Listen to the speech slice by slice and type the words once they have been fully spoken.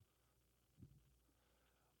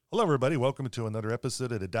Hello, everybody. Welcome to another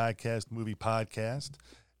episode of the Diecast Movie Podcast.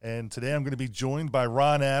 And today I'm going to be joined by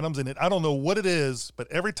Ron Adams. And I don't know what it is,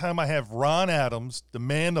 but every time I have Ron Adams, the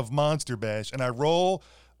man of Monster Bash, and I roll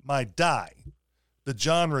my die, the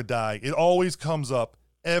genre die, it always comes up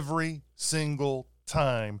every single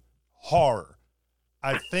time, horror.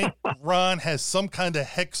 I think Ron has some kind of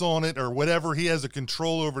hex on it or whatever. He has a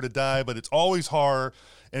control over the die, but it's always horror.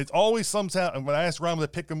 And it's always sometime, and when I ask Ron to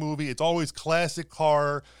pick a movie, it's always classic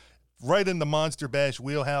horror, right in the Monster Bash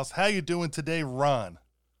wheelhouse. How you doing today, Ron?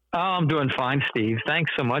 Oh, I'm doing fine, Steve. Thanks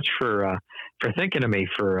so much for thinking of me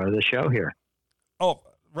for the show here. Oh,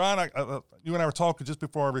 Ron, you and I were talking just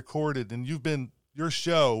before I recorded, and your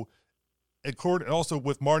show, also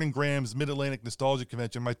with Martin Graham's Mid-Atlantic Nostalgia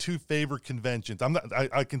Convention, my two favorite conventions.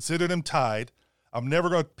 I consider them tied. I'm never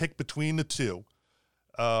going to pick between the two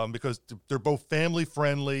because they're both family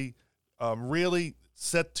friendly, really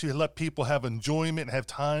set to let people have enjoyment and have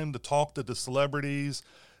time to talk to the celebrities.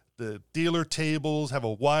 The dealer tables have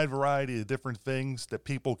a wide variety of different things that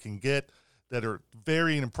people can get that are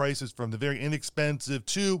varying in prices from the very inexpensive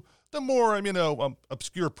to the more,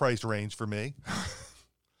 obscure price range for me.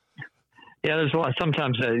 Yeah, there's a lot.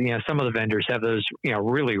 Sometimes, some of the vendors have those,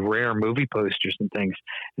 really rare movie posters and things.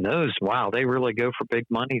 And those, wow, they really go for big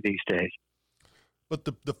money these days. But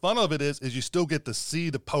the fun of it is you still get to see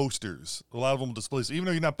the posters. A lot of them display. So even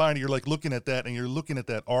though you're not buying it, you're like looking at that and you're looking at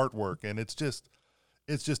that artwork, and it's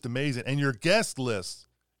just amazing. And your guest list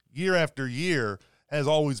year after year has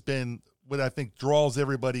always been what I think draws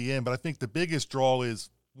everybody in. But I think the biggest draw is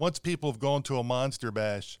once people have gone to a Monster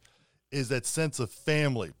Bash is that sense of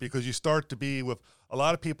family, because you start to be with a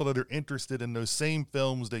lot of people that are interested in those same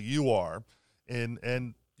films that you are,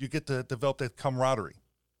 and you get to develop that camaraderie.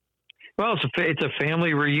 Well, it's a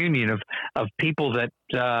family reunion of people that,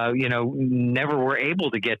 never were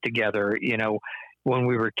able to get together. When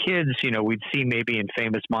we were kids, we'd see maybe in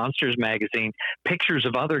Famous Monsters magazine pictures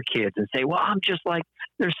of other kids and say, well, I'm just like,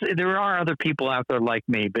 there are other people out there like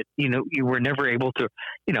me, but, you were never able to,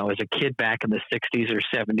 as a kid back in the 60s or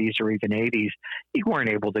 70s or even 80s, you weren't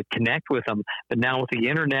able to connect with them. But now with the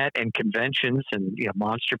internet and conventions and,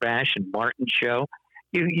 Monster Bash and Martin Show,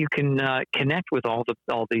 you can connect with all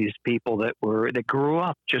these people that grew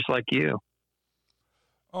up just like you.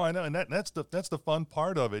 Oh, I know. And that's the fun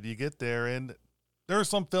part of it. You get there and there are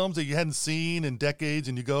some films that you hadn't seen in decades,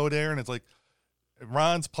 and you go there and it's like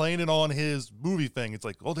Ron's playing it on his movie thing. It's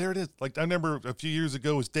like, oh, there it is. Like I remember a few years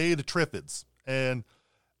ago it was Day of the Triffids, and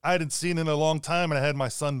I hadn't seen it in a long time, and I had my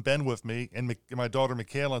son Ben with me and my daughter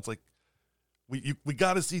Michaela. It's like, we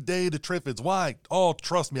got to see Day of the Triffids. Why? Oh,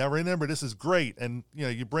 trust me, I remember this is great. And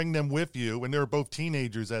you bring them with you, and they were both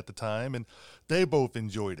teenagers at the time, and they both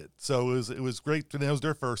enjoyed it. So it was great for them. It was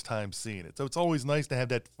their first time seeing it. So it's always nice to have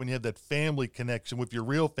that when you have that family connection with your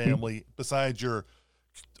real family besides your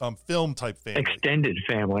film type family, extended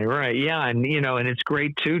family, right? Yeah, and and it's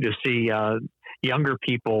great too to see younger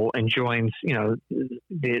people enjoying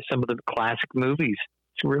some of the classic movies.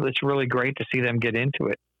 It's really great to see them get into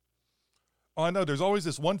it. Oh, I know. There's always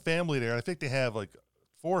this one family there. I think they have like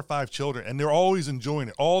 4 or 5 children, and they're always enjoying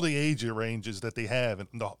it. All the age ranges that they have,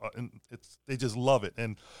 and they just love it.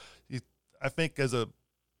 And I think as an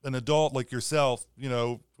adult like yourself,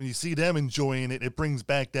 when you see them enjoying it, it brings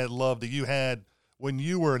back that love that you had when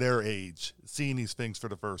you were their age, seeing these things for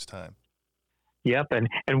the first time. Yep,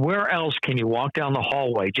 and where else can you walk down the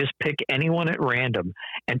hallway, just pick anyone at random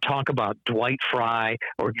and talk about Dwight Fry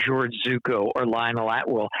or George Zucco or Lionel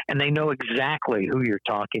Atwill, and they know exactly who you're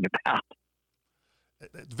talking about.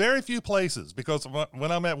 Very few places, because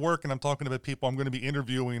when I'm at work and I'm talking about people I'm going to be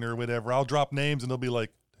interviewing or whatever, I'll drop names and they'll be like,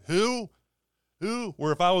 who?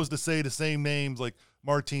 Where if I was to say the same names like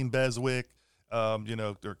Martine Beswick,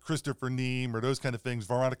 or Christopher Neame or those kind of things,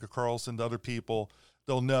 Veronica Carlson, to other people,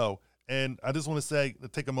 they'll know. And I just want to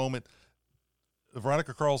take a moment.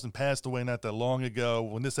 Veronica Carlson passed away not that long ago.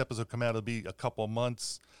 When this episode come out, it'll be a couple of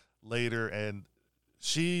months later. And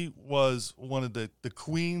she was one of the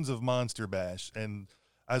queens of Monster Bash. And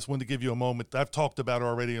I just wanted to give you a moment. I've talked about her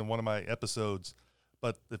already in one of my episodes.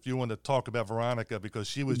 But if you want to talk about Veronica, because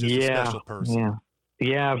she was just a special person.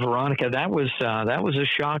 Yeah, Veronica, that was a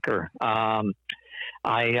shocker. I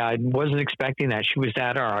wasn't expecting that. She was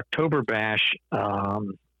at our October Bash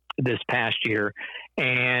this past year,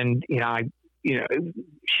 and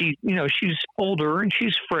she's older and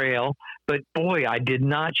she's frail, but boy,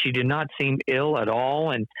 she did not seem ill at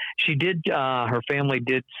all. And she did, her family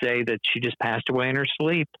did say that she just passed away in her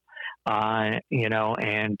sleep,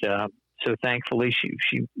 So thankfully,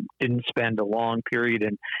 she didn't spend a long period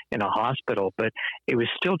in a hospital. But it was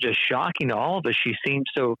still just shocking to all of us. She seemed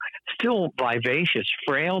so still vivacious,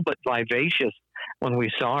 frail but vivacious when we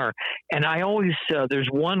saw her. And I always there's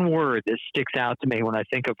one word that sticks out to me when I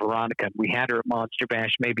think of Veronica. We had her at Monster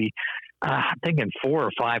Bash maybe I'm thinking 4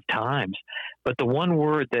 or 5 times. But the one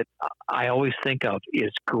word that I always think of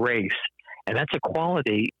is grace. And that's a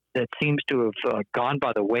quality that seems to have gone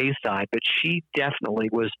by the wayside. But she definitely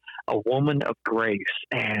was a woman of grace.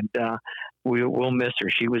 And we'll miss her.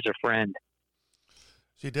 She was a friend.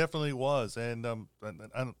 She definitely was. And I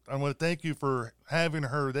want to thank you for having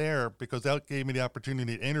her there, because that gave me the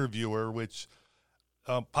opportunity to interview her, which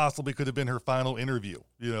possibly could have been her final interview.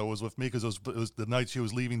 Was with me, because it was the night she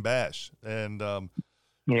was leaving Bash. And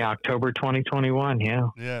October 2021. Yeah.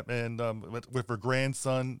 Yeah. And with her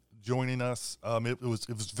grandson joining us, it was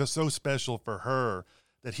just so special for her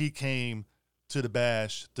that he came to the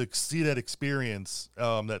Bash to see that experience,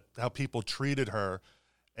 that how people treated her.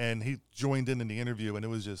 And he joined in the interview, and it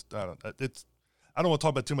was just, I don't want to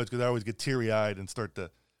talk about too much, because I always get teary-eyed and start to.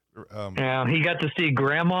 Yeah, he got to see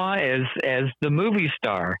Grandma as the movie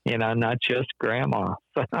star, not just Grandma.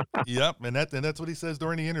 Yep, and that's what he says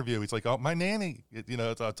during the interview. He's like, "Oh, my nanny,"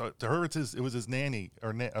 to her it was his nanny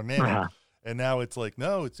or nanny, and now it's like,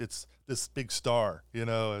 no, it's this big star,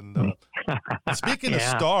 And speaking of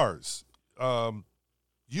stars,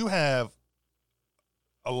 you have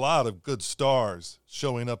a lot of good stars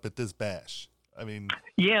showing up at this bash. I mean,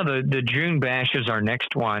 yeah, the June bash is our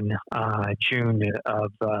next one, June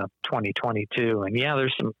of 2022, and yeah,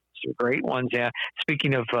 there's some great ones. Yeah,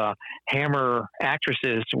 speaking of Hammer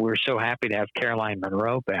actresses, we're so happy to have Caroline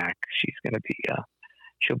Munro back. She's going to be,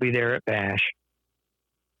 she'll be there at bash.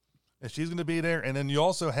 And she's going to be there, and then you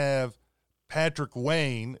also have Patrick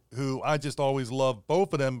Wayne, who I just always love.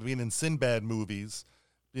 Both of them being in Sinbad movies.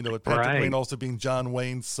 With Patrick Wayne also being John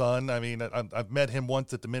Wayne's son. I mean, I've met him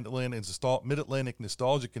once at the Mid-Atlantic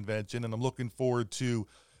Nostalgia Convention, and I'm looking forward to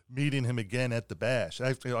meeting him again at the Bash.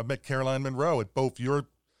 I've met Caroline Munro at both your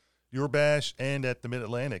Bash and at the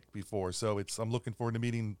Mid-Atlantic before, so I'm looking forward to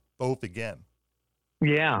meeting both again.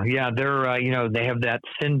 Yeah, they're they have that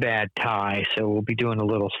Sinbad tie, so we'll be doing a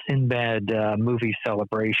little Sinbad movie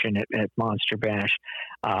celebration at Monster Bash,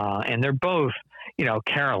 and they're both.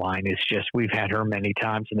 Caroline is just, we've had her many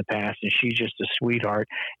times in the past, and she's just a sweetheart,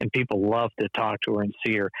 and people love to talk to her and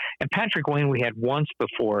see her. And Patrick Wayne we had once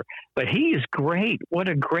before, but he is great. What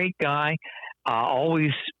a great guy.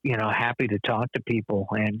 Always, happy to talk to people,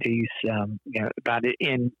 and he's, about it.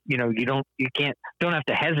 And, you don't have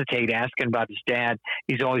to hesitate asking about his dad.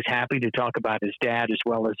 He's always happy to talk about his dad as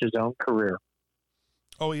well as his own career.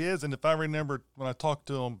 Oh, he is. And if I remember when I talked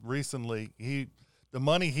to him recently, the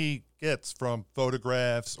money he gets from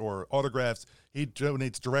photographs or autographs, he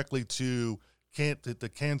donates directly to the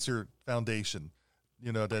Cancer Foundation,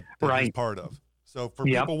 that he's part of. So for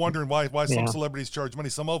people wondering why some celebrities charge money,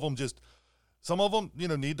 some of them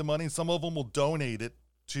need the money. Some of them will donate it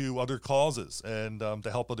to other causes and to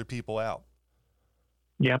help other people out.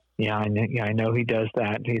 Yep. Yeah, I know he does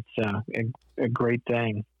that. It's a great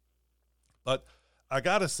thing. But I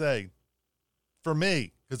got to say, for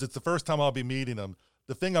me, because it's the first time I'll be meeting him,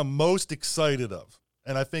 the thing I'm most excited of,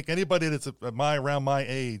 and I think anybody that's around my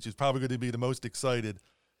age is probably going to be the most excited,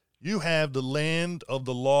 you have the Land of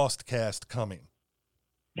the Lost cast coming.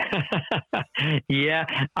 Yeah,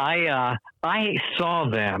 I saw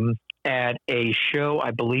them at a show,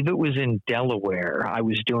 I believe it was in Delaware. I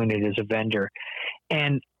was doing it as a vendor,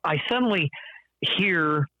 and I suddenly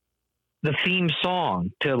hear the theme song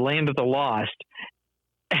to Land of the Lost.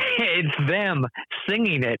 It's them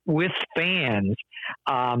singing it with fans.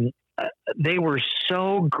 They were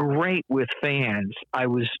so great with fans.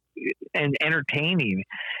 And entertaining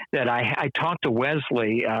that I talked to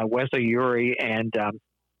Wesley Uri and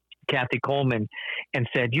Kathy Coleman and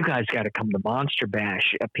said, you guys got to come to Monster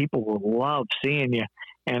Bash. People will love seeing you.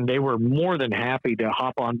 And they were more than happy to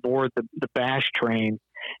hop on board the Bash train.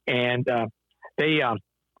 And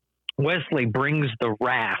Wesley brings the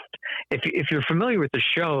raft. If you're familiar with the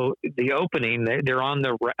show, the opening, they're on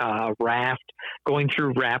the raft going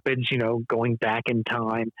through rapids, going back in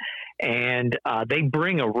time. And they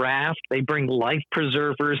bring a raft. They bring life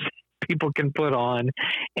preservers people can put on,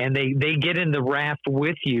 and they get in the raft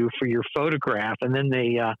with you for your photograph, and then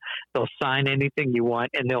they'll sign anything you want,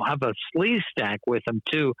 and they'll have a sleeve stack with them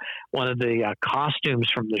too, one of the costumes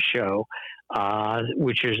from the show,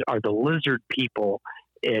 which are the lizard people,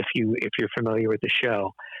 if you're familiar with the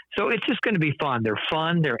show. So it's just going to be fun. They're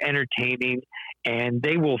fun, they're entertaining, and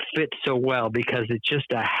they will fit so well because it's just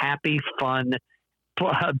a happy, fun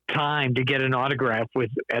time to get an autograph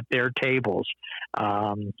at their tables.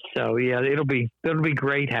 So yeah, it'll be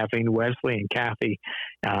great having Wesley and Kathy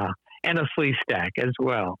and a Sleestak as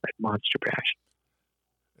well at Monster Bash.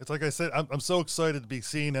 It's like I said, I'm so excited to be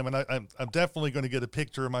seeing them, and I'm definitely going to get a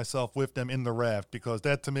picture of myself with them in the raft, because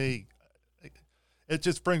that, to me, it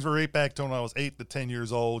just brings me right back to when I was 8 to 10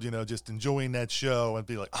 years old, just enjoying that show and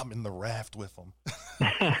be like, I'm in the raft with them.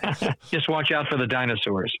 Just watch out for the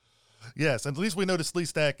dinosaurs. Yes, and at least we know the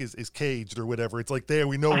Sleestak is caged or whatever. It's like there,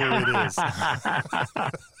 we know where it is.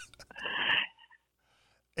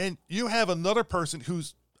 And you have another person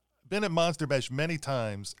who's been at Monster Bash many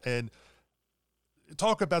times, and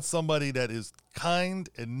talk about somebody that is kind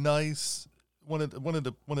and nice. One of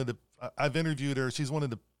the I've interviewed her. She's one of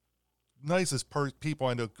the nicest people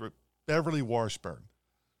I know, Beverly Washburn.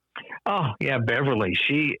 Oh yeah, Beverly.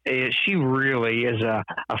 She really is a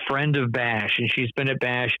friend of Bash, and she's been at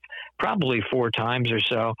Bash probably 4 times or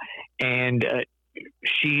so, and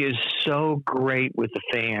she is so great with the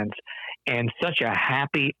fans and such a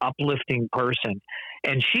happy, uplifting person.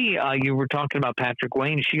 And she, you were talking about Patrick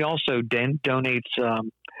Wayne. She also donates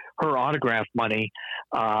her autograph money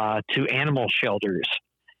to animal shelters,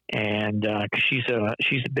 and cause she's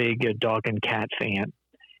a big dog and cat fan,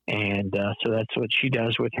 and so that's what she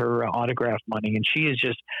does with her autograph money. And she is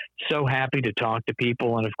just so happy to talk to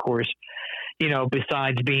people. And of course,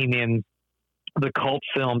 besides being in the cult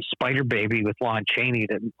film Spider Baby with Lon Chaney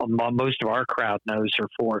that most of our crowd knows her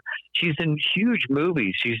for, she's in huge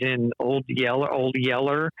movies. She's in Old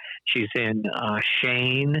Yeller. She's in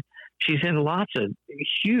Shane. She's in lots of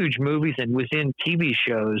huge movies and was in TV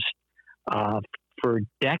shows for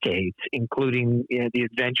decades, including The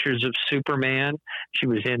Adventures of Superman. She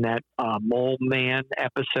was in that Mole Man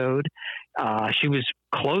episode. She was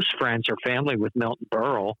close friends or family with Milton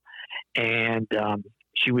Berle, and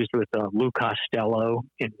she was with Lou Costello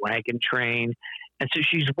in Wagon Train. And so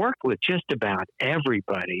she's worked with just about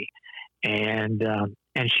everybody. And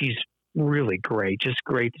she's really great, just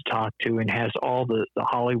great to talk to, and has all the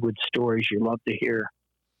Hollywood stories you love to hear.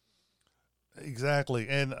 Exactly.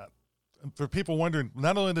 And for people wondering,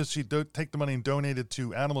 not only does she take the money and donate it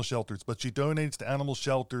to animal shelters, but she donates to animal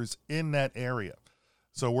shelters in that area.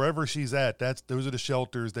 So wherever she's at, those are the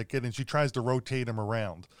shelters that get in. She tries to rotate them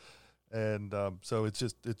around. And so it's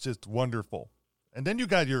just wonderful. And then you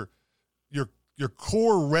got your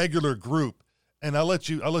core regular group, and I'll let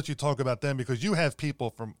you talk about them, because you have people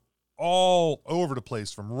from all over the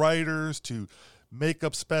place, from writers to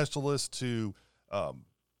makeup specialists to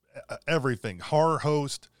everything, horror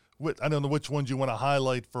host. I don't know which ones you want to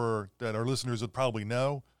highlight for that our listeners would probably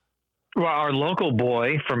know. Well, our local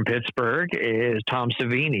boy from Pittsburgh is Tom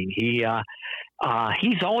Savini.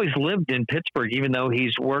 He's always lived in Pittsburgh, even though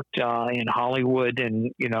he's worked in Hollywood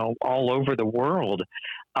and all over the world.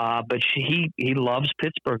 But he loves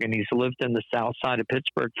Pittsburgh, and he's lived in the south side of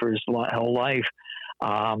Pittsburgh for his whole life,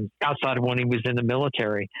 outside of when he was in the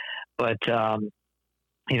military. But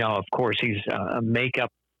of course, he's a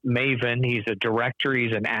makeup maven. He's a director.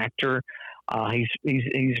 He's an actor.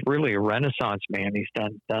 He's really a Renaissance man. He's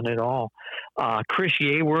done it all. Chris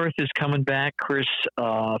Yeworth is coming back. Chris,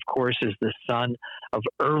 of course, is the son of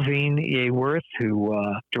Irving Yeworth, who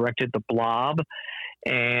directed The Blob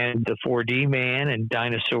and The 4D Man and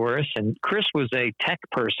Dinosaurus. And Chris was a tech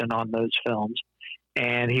person on those films,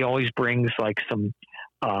 and he always brings like some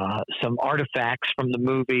artifacts from the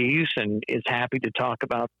movies, and is happy to talk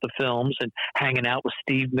about the films, and hanging out with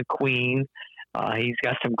Steve McQueen. He's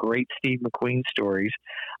got some great Steve McQueen stories.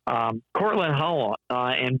 Cortland Hull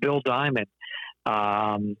and Bill Diamond,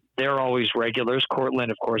 they're always regulars.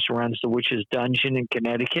 Cortland, of course, runs the Witch's Dungeon in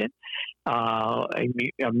Connecticut, a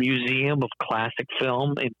museum of classic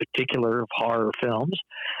film, in particular of horror films.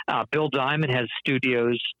 Bill Diamond has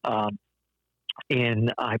studios in,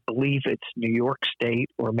 I believe it's New York State,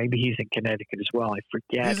 or maybe he's in Connecticut as well. I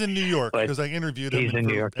forget. He's in New York, because I interviewed him. He's in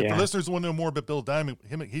New York, yeah. If the listeners want to know more about Bill Diamond,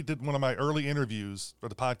 he did one of my early interviews for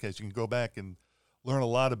the podcast. You can go back and learn a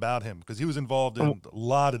lot about him, because he was involved in a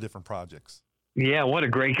lot of different projects. Yeah, what a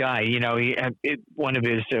great guy. One of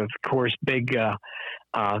his, of course, big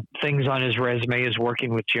things on his resume is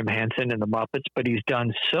working with Jim Henson and the Muppets, but he's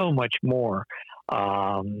done so much more.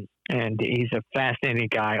 And he's a fascinating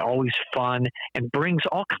guy, always fun, and brings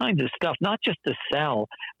all kinds of stuff, not just to sell,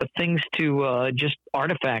 but things to just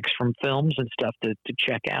artifacts from films and stuff to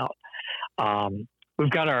check out. We've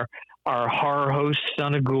got our horror host,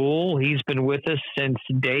 Son of Ghoul. He's been with us since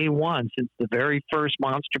day one, since the very first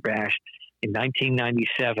Monster Bash in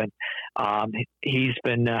 1997. He's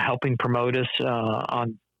been helping promote us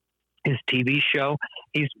on his TV show.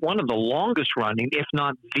 He's one of the longest running, if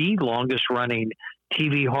not the longest running,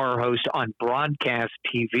 TV horror host on broadcast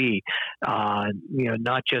TV.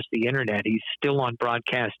 Not just the internet. He's still on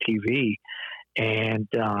broadcast TV and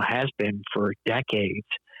has been for decades.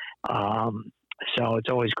 So it's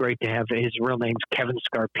always great to have. His real name's Kevin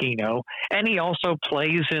Scarpino, and he also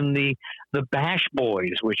plays in the Bash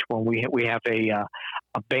Boys, which when we have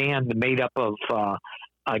a band made up of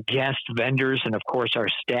guest vendors and of course our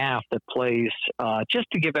staff that plays just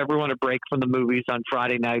to give everyone a break from the movies on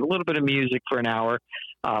Friday night. A little bit of music for an hour,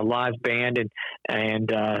 live band,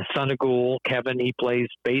 and Son of Ghoul, Kevin, he plays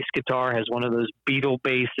bass guitar, has one of those Beatle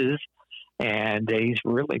basses. And he's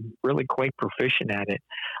really, really quite proficient at it.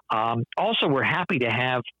 Also, we're happy to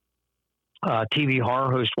have TV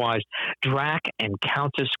horror host-wise Drac and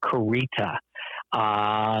Countess Carita,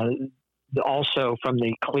 also from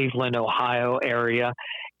the Cleveland, Ohio area.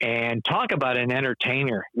 And talk about an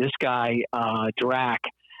entertainer. This guy, Drac,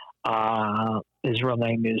 his real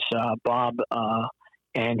name is Bob,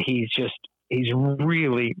 and he's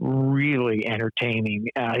really, really entertaining.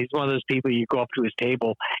 He's one of those people you go up to his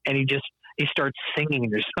table and he starts singing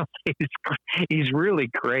or something. He's really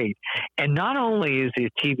great. And not only is he a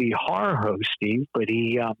TV horror host, Steve, but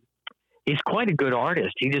he's quite a good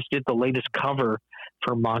artist. He just did the latest cover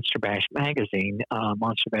for Monster Bash magazine,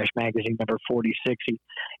 Monster Bash magazine number 46.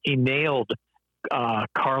 He nailed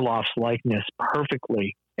Karloff's likeness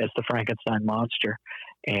perfectly as the Frankenstein monster.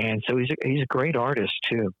 And so he's a great artist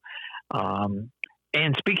too.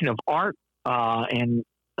 And speaking of art, our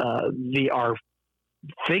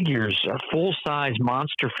figures, full size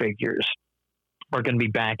monster figures, are going to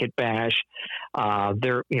be back at Bash.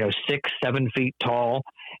 They're 6-7 feet tall,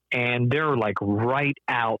 and they're like right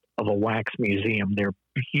out of a wax museum. They're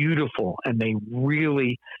beautiful, and they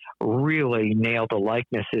really, really nail the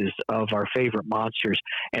likenesses of our favorite monsters.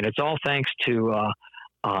 And it's all thanks to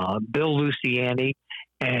Bill Luciani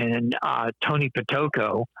and Tony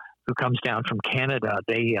Patoco, who comes down from Canada.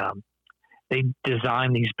 They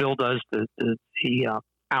design these. Bill does the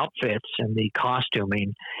outfits and the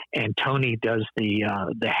costuming, and Tony does the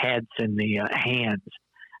heads and the hands,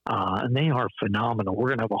 and they are phenomenal. We're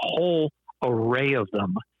going to have a whole array of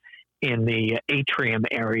them in the atrium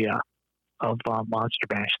area of Monster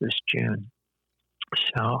Bash this June.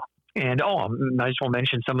 So, and I might as well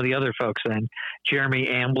mention some of the other folks then. Jeremy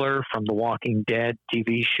Ambler from The Walking Dead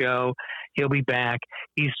TV show. He'll be back.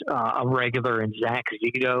 He's a regular in Zach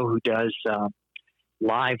Zito, who does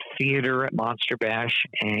live theater at Monster Bash,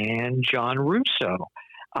 and John Russo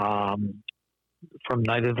from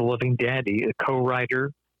Night of the Living Dead. He's a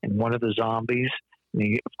co-writer in One of the Zombies. And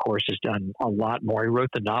he, of course, has done a lot more. He wrote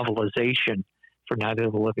the novelization for Night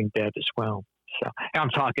of the Living Dead as well. So I'm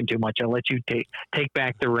talking too much. I'll let you take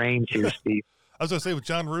back the reins here, Steve. I was going to say, with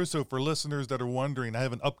John Russo, for listeners that are wondering,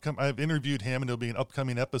 I've interviewed him, and it'll be an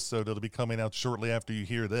upcoming episode. It'll be coming out shortly after you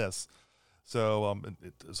hear this. So,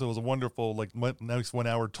 so it was a wonderful, nice 1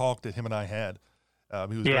 hour talk that him and I had.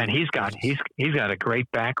 And he's got a great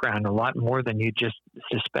background, a lot more than you just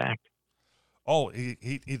suspect. Oh,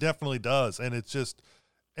 he definitely does, and it's just,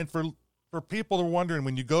 and for people who are wondering,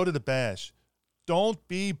 when you go to the Bash, don't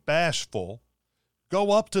be bashful.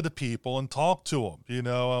 Go up to the people and talk to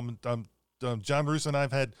them. John Russo and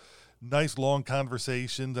I've had nice long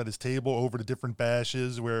conversations at his table over the different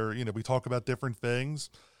bashes where we talk about different things.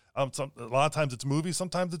 A lot of times it's movies,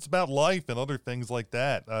 sometimes it's about life and other things like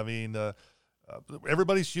that. I mean,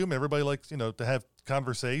 everybody's human. Everybody likes, to have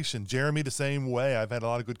conversation. Jeremy the same way. I've had a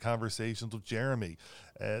lot of good conversations with Jeremy.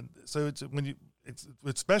 And so it's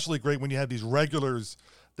especially great when you have these regulars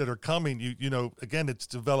that are coming. Again, it's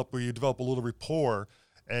developed where you develop a little rapport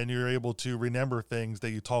and you're able to remember things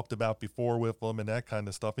that you talked about before with them and that kind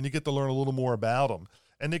of stuff. And you get to learn a little more about them.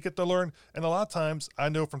 And they get to learn. And a lot of times I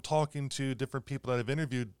know from talking to different people that I've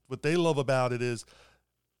interviewed, what they love about it is,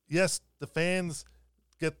 yes, the fans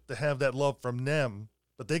get to have that love from them,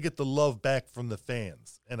 but they get the love back from the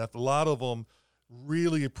fans. And a lot of them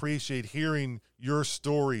really appreciate hearing your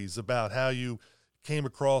stories about how you came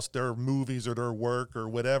across their movies or their work or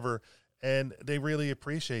whatever. And they really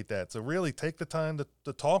appreciate that. So really take the time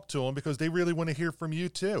to talk to them, because they really want to hear from you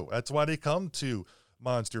too. That's why they come to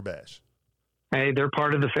Monster Bash. Hey, they're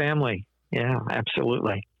part of the family. Yeah,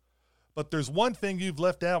 absolutely. But there's one thing you've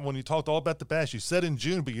left out when you talked all about the Bash. You said in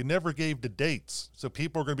June, but you never gave the dates. So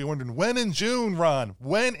people are going to be wondering, when in June, Ron?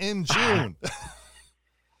 When in June?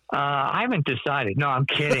 I haven't decided. No, I'm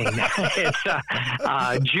kidding. It's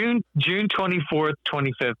June 24th,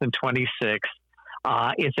 25th, and 26th.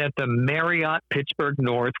 It's at the Marriott Pittsburgh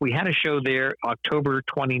North. We had a show there October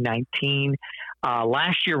 2019.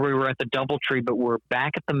 Last year we were at the DoubleTree, but we're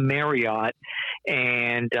back at the Marriott,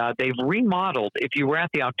 and they've remodeled. If you were at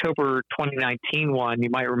the October 2019 one, you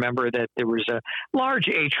might remember that there was a large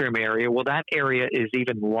atrium area. Well, that area is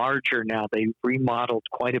even larger now. They remodeled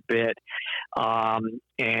quite a bit.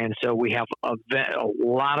 And so we have a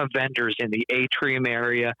lot of vendors in the atrium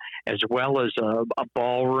area, as well as a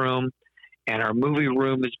ballroom, and our movie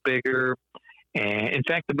room is bigger. And in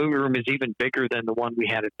fact, the movie room is even bigger than the one we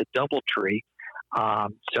had at the DoubleTree.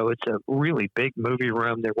 So it's a really big movie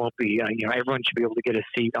room. There won't be, everyone should be able to get a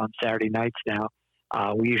seat on Saturday nights now.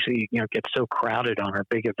 We usually, get so crowded on our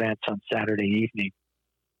big events on Saturday evening.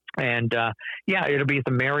 And, it'll be at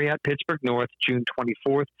the Marriott Pittsburgh North, June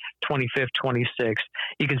 24th, 25th, 26th.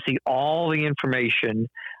 You can see all the information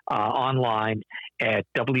online at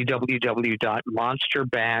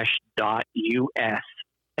www.monsterbash.us.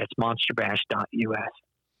 That's monsterbash.us.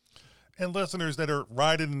 And listeners that are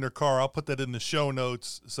riding in their car, I'll put that in the show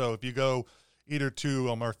notes. So if you go either to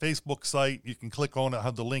our Facebook site, you can click on it,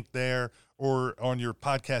 have the link there, or on your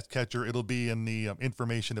podcast catcher, it'll be in the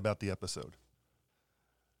information about the episode.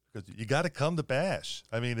 Because you got to come to Bash.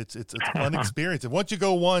 I mean, it's a fun experience, and once you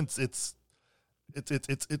go once, it's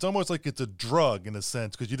almost like it's a drug in a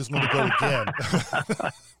sense, because you just want to go again.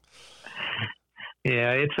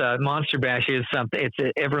 Yeah, it's Monster Bash is something.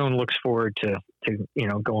 Everyone looks forward to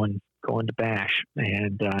going to Bash,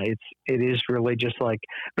 and it is really just like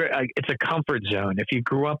it's a comfort zone. If you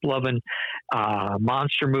grew up loving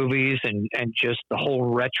monster movies and just the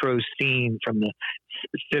whole retro scene from the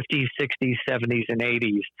 50s, 60s, 70s, and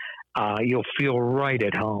 80s, you'll feel right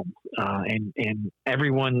at home. And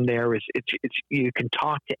everyone there is it's you can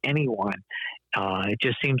talk to anyone. It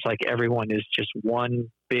just seems like everyone is just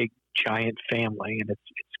one big giant family, and it's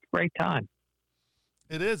a great time.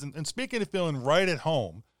 It is, and speaking of feeling right at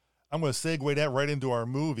home, I'm going to segue that right into our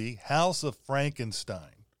movie, House of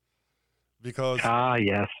Frankenstein, because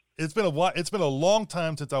yes, it's been a long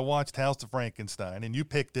time since I watched House of Frankenstein, and you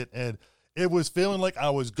picked it, and it was feeling like I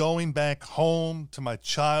was going back home to my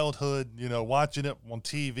childhood, watching it on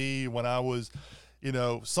TV when I was,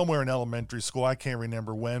 somewhere in elementary school. I can't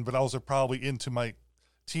remember when, but I was probably into my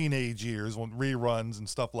teenage years on reruns and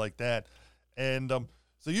stuff like that. And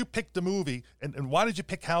so you picked the movie, and why did you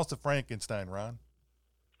pick House of Frankenstein, Ron?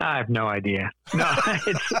 I have no idea. No,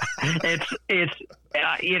 it's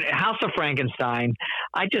House of Frankenstein.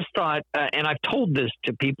 I just thought, and I've told this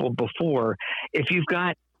to people before, if you've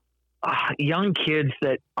got young kids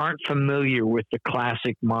that aren't familiar with the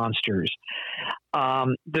classic monsters,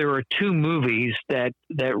 there are two movies that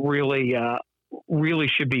really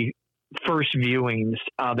should be first viewings.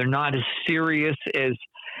 They're not as serious as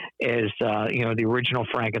the original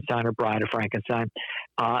Frankenstein or Bride of Frankenstein.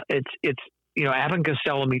 It's Abbott and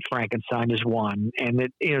Costello Meet Frankenstein is one, and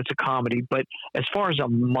it's a comedy. But as far as a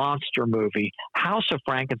monster movie, House of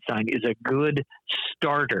Frankenstein is a good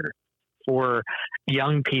starter for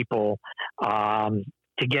young people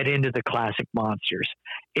to get into the classic monsters.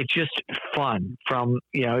 It's just fun.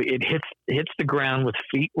 It hits the ground with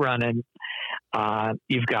feet running.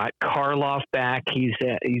 You've got Karloff back. He's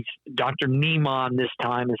Dr. Niemann this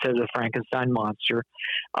time instead of the Frankenstein monster.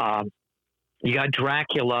 You got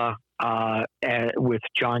Dracula with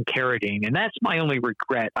John Carradine, and that's my only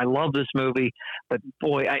regret. I love this movie, but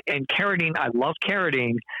boy, Carradine, I love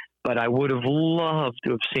Carradine, but I would have loved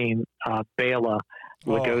to have seen Bela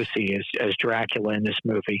Lugosi as Dracula in this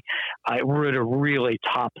movie. I would have really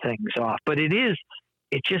topped things off. But it's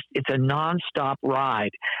a nonstop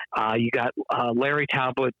ride. You got Larry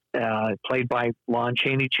Talbot, played by Lon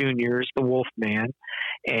Chaney Jr. as the Wolfman,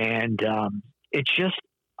 and it's just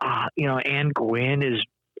Anne Gwynn is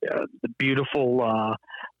the beautiful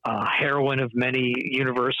heroine of many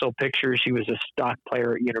Universal pictures. She was a stock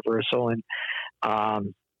player at Universal, and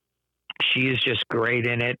she is just great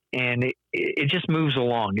in it, and it just moves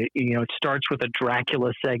along. It starts with a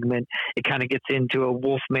Dracula segment. It kind of gets into a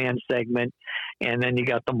Wolfman segment, and then you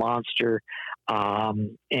got the monster.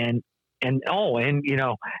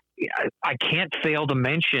 I can't fail to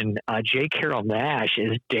mention J. Carrol Naish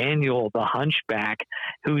is Daniel the Hunchback,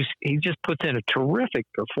 he just puts in a terrific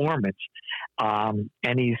performance.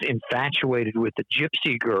 And he's infatuated with the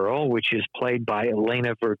Gypsy Girl, which is played by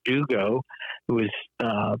Elena Verdugo, who is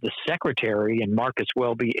the secretary in Marcus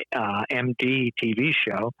Welby MD TV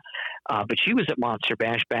show. But she was at Monster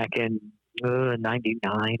Bash back in 99,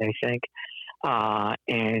 I think.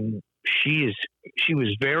 And she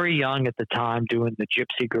was very young at the time doing the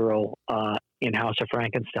Gypsy Girl in House of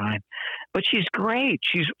Frankenstein, but she's great.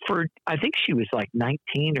 I think she was like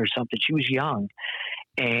 19 or something. She was young,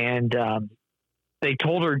 and they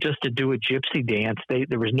told her just to do a gypsy dance.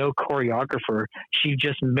 There was no choreographer. She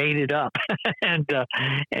just made it up, and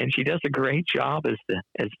she does a great job as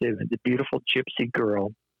the beautiful gypsy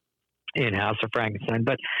girl in House of Frankenstein.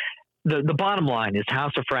 But the bottom line is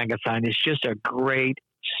House of Frankenstein is just a great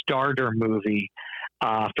starter movie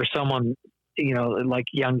for someone, like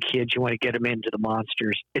young kids. You want to get them into the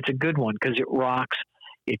monsters. It's a good one because it rocks.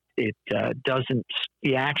 It doesn't.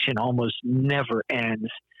 The action almost never ends,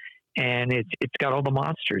 and it's got all the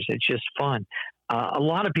monsters. It's just fun. A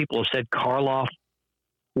lot of people have said Karloff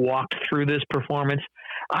walked through this performance.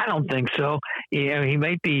 I don't think so. He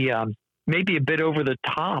might be maybe a bit over the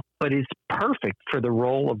top, but it's perfect for the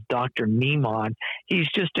role of Dr. Niemann. He's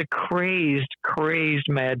just a crazed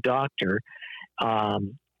mad doctor,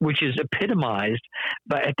 which is epitomized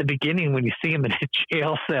but at the beginning when you see him in a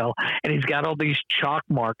jail cell and he's got all these chalk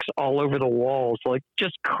marks all over the walls, like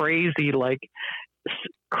just crazy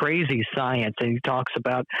science. And he talks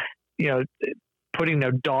about, putting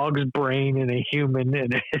a dog's brain in a human,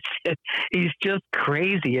 and he's just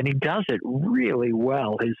crazy, and he does it really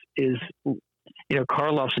well. His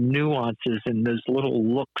Karloff's nuances and those little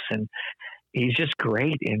looks, and he's just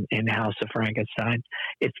great in House of Frankenstein.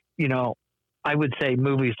 It's, I would say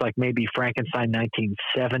movies like maybe Frankenstein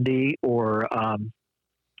 1970 or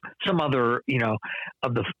some other,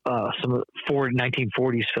 of the some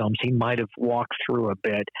 1940s films he might have walked through a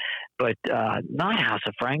bit, but not House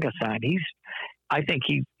of Frankenstein. I think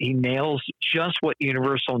he nails just what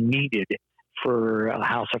Universal needed for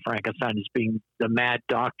House of Frankenstein as being the mad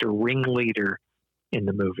doctor ringleader in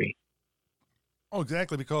the movie. Oh,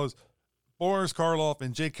 exactly, because Boris Karloff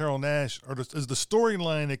and J. Carrol Naish is the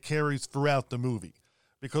storyline that carries throughout the movie.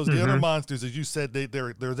 Because the other monsters, as you said,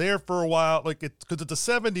 they're there for a while, because it's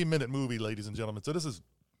a 70-minute movie, ladies and gentlemen. So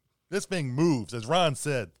this thing moves, as Ron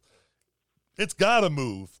said. It's got to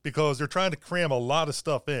move because they're trying to cram a lot of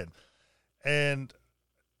stuff in. And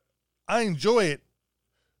I enjoy it,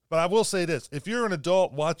 but I will say this. If you're an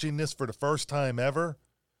adult watching this for the first time ever,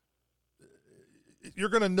 you're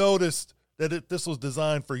going to notice that this was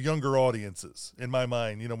designed for younger audiences, in my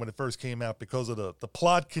mind, when it first came out, because of the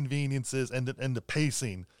plot conveniences and the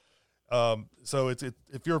pacing. So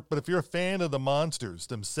if you're a fan of the monsters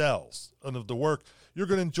themselves and of the work, you're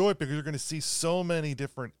going to enjoy it because you're going to see so many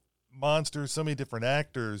different monsters, so many different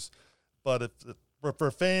actors. But for a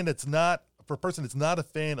person that's not a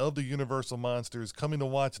fan of the Universal monsters coming to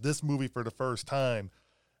watch this movie for the first time,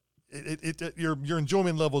 your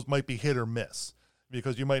enjoyment levels might be hit or miss,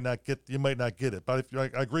 because you might not get it. But I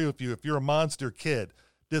agree with you. If you're a monster kid,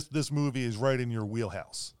 this movie is right in your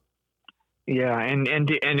wheelhouse. Yeah, and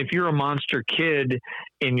if you're a monster kid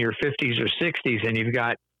in your 50s or 60s and you've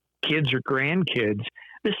got kids or grandkids,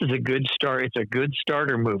 this is a good start. It's a good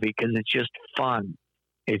starter movie because it's just fun.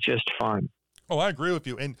 It's just fun. Oh, I agree with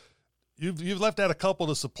you. And you've left out a couple of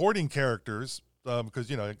the supporting characters because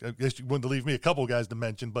I guess you wouldn't leave me a couple of guys to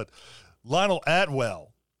mention, but Lionel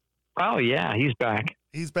Atwell. Oh yeah, he's back.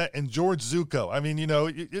 He's back, and George Zucco. I mean,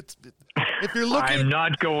 if you're looking, I'm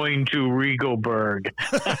not going to Regalburg.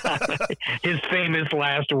 His famous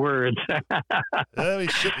last words.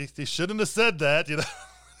 He shouldn't have said that.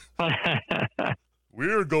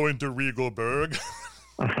 We're going to Regalburg.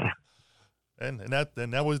 and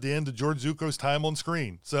that was the end of George Zucco's time on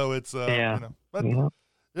screen. So it's but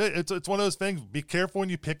it's one of those things. Be careful when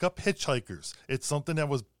you pick up Hitchhikers. It's something that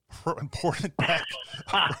was important back.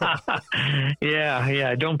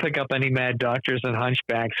 Yeah. Don't pick up any mad doctors and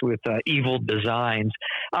hunchbacks with evil designs.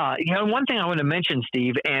 One thing I want to mention,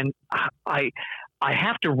 Steve, and I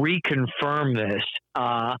have to reconfirm this.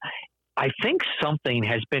 I think something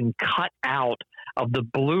has been cut out of the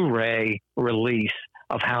Blu-ray release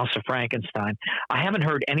of House of Frankenstein. I haven't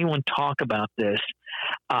heard anyone talk about this.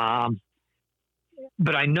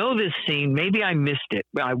 But I know this scene, maybe I missed it.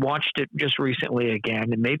 I watched it just recently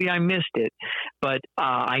again, and maybe I missed it. But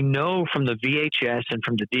I know from the VHS and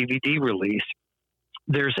from the DVD release,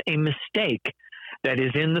 there's a mistake that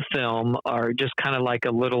is in the film, or just kind of like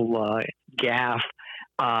a little gaffe.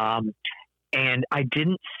 And I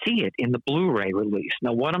didn't see it in the Blu-ray release.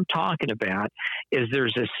 Now, what I'm talking about is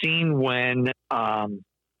there's a scene when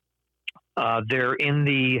they're in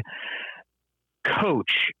the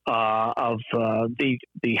coach of the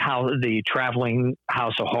traveling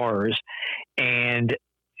House of Horrors, and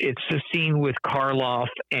it's the scene with Karloff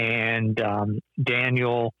and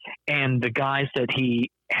Daniel and the guys that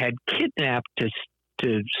he had kidnapped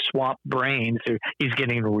to swap brains. He's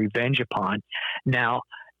getting a revenge upon. Now,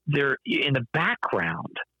 they're in the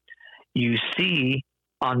background. You see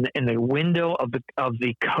in the window of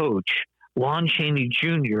the coach, Lon Chaney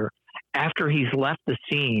Jr. After he's left the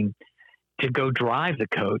scene, to go drive the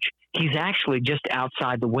coach. He's actually just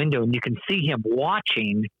outside the window, and you can see him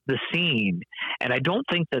watching the scene. And I don't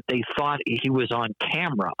think that they thought he was on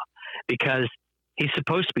camera, because he's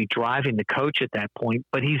supposed to be driving the coach at that point,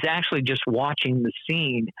 but he's actually just watching the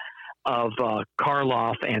scene of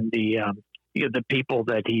Karloff and the people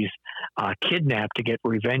that he's kidnapped to get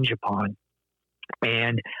revenge upon.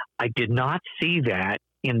 And I did not see that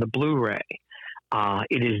in the Blu-ray.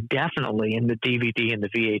 It is definitely in the DVD and the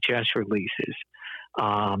VHS releases.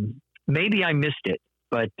 Maybe I missed it,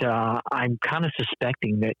 but I'm kind of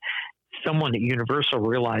suspecting that someone at Universal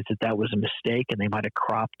realized that was a mistake and they might have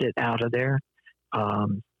cropped it out of there.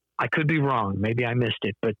 I could be wrong. Maybe I missed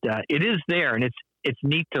it, but it is there, and it's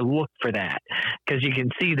neat to look for that, because you can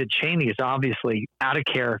see that Chaney is obviously out of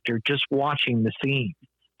character, just watching the scene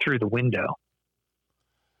through the window.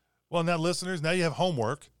 Well, now, listeners, now you have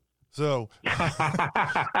homework. So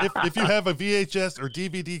if you have a VHS or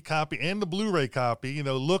DVD copy and the Blu-ray copy,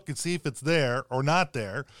 look and see if it's there or not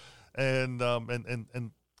there, and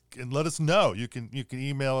let us know. You can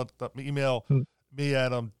email me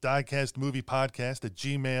at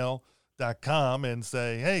diecastmoviepodcast@gmail.com and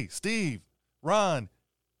say, hey, Steve, Ron,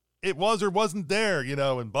 it was or wasn't there,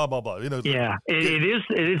 and blah, blah, blah. Yeah, it is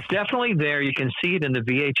definitely there. You can see it in the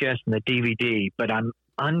VHS and the DVD, but I'm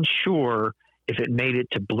unsure if it made it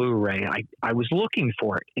to Blu-ray. I was looking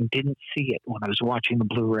for it and didn't see it when I was watching the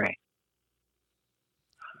Blu-ray.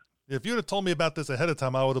 If you'd have told me about this ahead of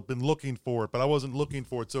time, I would have been looking for it, but I wasn't looking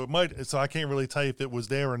for it. So I can't really tell you if it was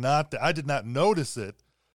there or not. I did not notice it,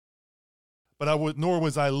 but nor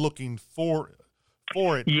was I looking for it.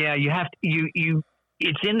 Yeah,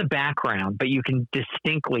 it's in the background, but you can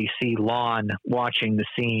distinctly see Lon watching the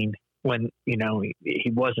scene when,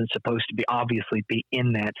 he wasn't supposed to obviously be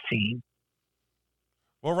in that scene.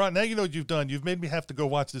 Well, Ron, now you know what you've done. You've made me have to go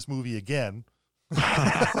watch this movie again.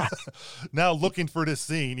 Now looking for this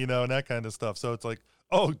scene, and that kind of stuff. So it's like,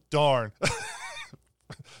 oh, darn.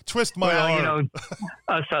 Twist my arm.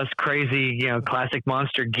 Us crazy, classic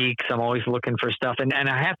monster geeks, I'm always looking for stuff. And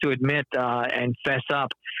I have to admit and fess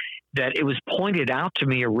up that it was pointed out to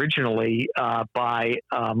me originally by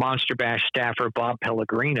Monster Bash staffer Bob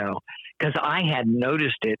Pellegrino, because I hadn't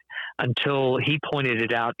noticed it until he pointed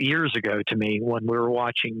it out years ago to me when we were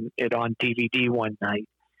watching it on DVD one night.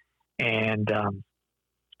 And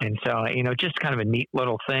so, just kind of a neat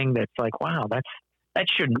little thing that's like, wow, that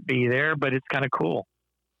shouldn't be there, but it's kind of cool.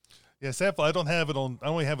 Yeah, sample. I don't have it on. I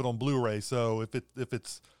only have it on Blu-ray. So if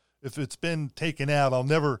it's been taken out, I'll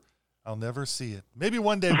never see it. Maybe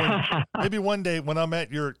one day when I'm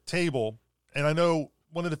at your table, and I know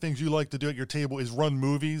one of the things you like to do at your table is run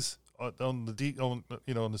movies on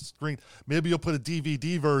the screen. Maybe you'll put a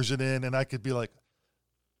DVD version in, and I could be like,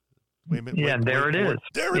 wait a minute. Yeah, there it is.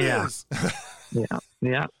 There it is.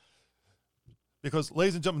 Yeah. Because,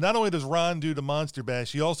 ladies and gentlemen, not only does Ron do the Monster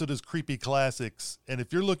Bash, he also does Creepy Classics. And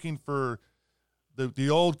if you're looking for the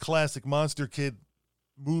old classic Monster Kid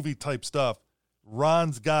movie type stuff,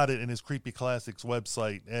 Ron's got it in his Creepy Classics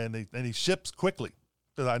website, and he ships quickly.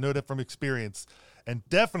 Because I know that from experience. And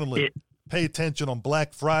definitely pay attention on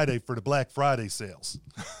Black Friday for the Black Friday sales.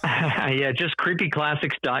 Yeah, just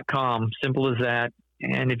creepyclassics.com. Simple as that.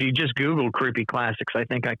 And if you just Google Creepy Classics, I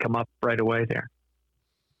think I come up right away there.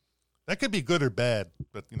 That could be good or bad,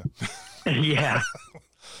 but Yeah.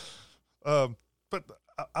 But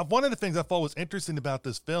one of the things I thought was interesting about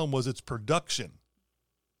this film was its production,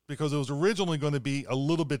 because it was originally going to be a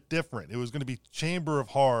little bit different. It was going to be Chamber of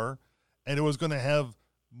Horror, and it was going to have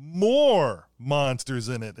more monsters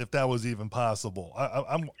in it, if that was even possible.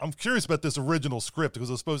 I'm curious about this original script, because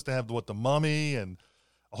it was supposed to have the Mummy and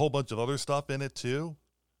a whole bunch of other stuff in it too.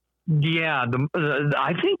 Yeah,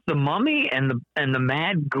 I think the Mummy and the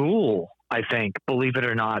Mad Ghoul, I think, believe it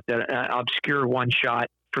or not, that obscure one shot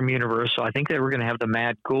from Universal. I think they were going to have the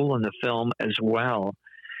Mad Ghoul in the film as well.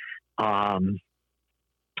 And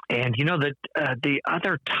that the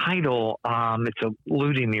other title, it's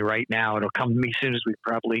eluding me right now. It'll come to me as soon as we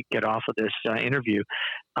probably get off of this interview.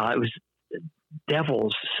 It was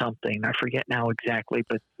Devil's something. I forget now exactly,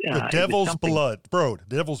 but the Devil's Brood.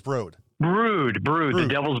 Devil's Brood. Brood. The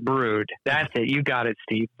Devil's Brood. That's it. You got it,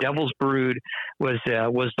 Steve. Devil's Brood was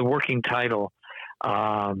the working title.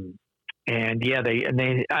 And yeah,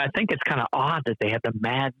 they I think it's kind of odd that they had the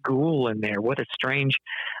Mad Ghoul in there. What a strange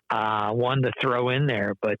one to throw in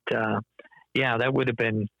there. But yeah, they would have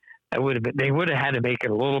had to make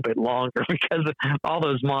it a little bit longer, because all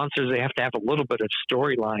those monsters, they have to have a little bit of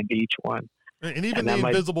storyline to each one. And even the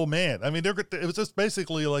Invisible Man. I mean, it was just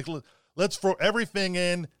basically like, let's throw everything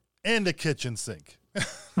in and the kitchen sink.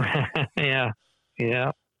 Yeah.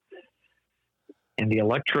 And the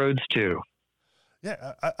electrodes too.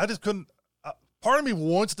 Yeah, I just couldn't. Part of me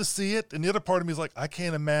wants to see it, and the other part of me is like, I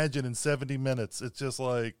can't imagine in 70 minutes. It's just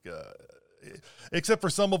like, except for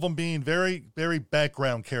some of them being very, very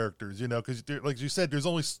background characters, because like you said, there's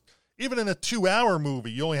only, even in a 2-hour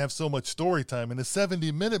movie, you only have so much story time. In a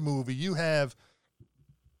 70-minute movie, you have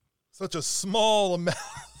such a small amount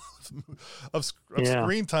of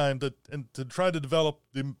screen time to try to develop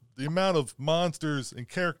the amount of monsters and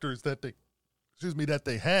characters that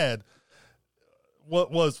they had.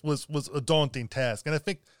 What was a daunting task, and I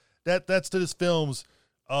think that's to this film's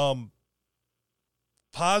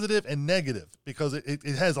positive and negative, because it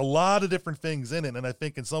has a lot of different things in it, and I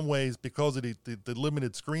think in some ways, because of the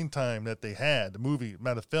limited screen time that they had, the movie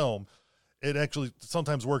amount of film, it actually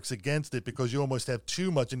sometimes works against it, because you almost have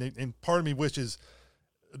too much, and part of me wishes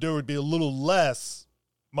there would be a little less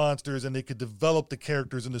monsters and they could develop the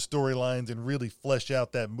characters and the storylines and really flesh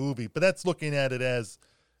out that movie. But that's looking at it as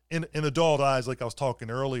in adult eyes, like I was talking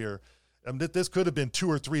earlier. This could have been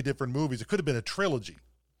 2 or 3 different movies. It could have been a trilogy.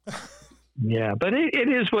 Yeah, but it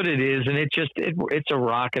is what it is, and it's a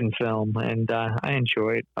rockin' film, and I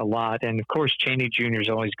enjoy it a lot. And of course, Chaney Jr. is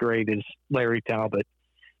always great as Larry Talbot.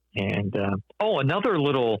 And another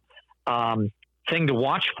little thing to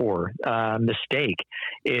watch for, mistake,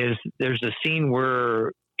 is there's a scene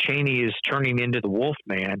where Chaney is turning into the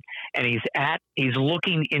Wolfman, and he's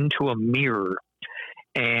looking into a mirror.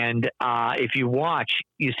 And if you watch,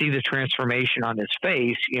 you see the transformation on his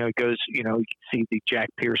face. It goes, you can see the Jack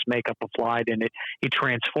Pierce makeup applied, and he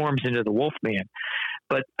transforms into the Wolfman.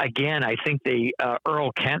 But again, I think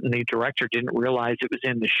Earl Kenton, the director, didn't realize it was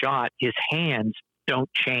in the shot. His hands don't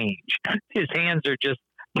change. His hands are just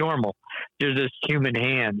normal. They're just human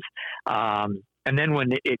hands. And then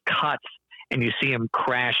when it cuts and you see him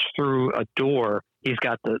crash through a door, he's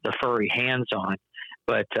got the furry hands on.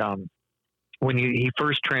 But when he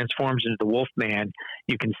first transforms into the Wolfman,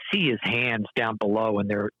 you can see his hands down below, and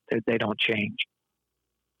they don't change.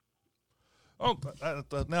 Oh,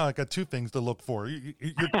 now I got 2 things to look for.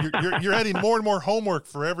 You're adding more and more homework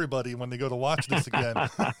for everybody when they go to watch this again.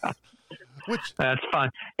 That's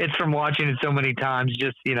fun. It's from watching it so many times.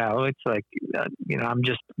 Just it's like I'm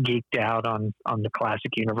just geeked out on the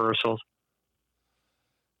classic Universals.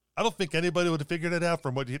 I don't think anybody would have figured it out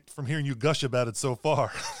from hearing you gush about it so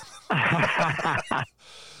far.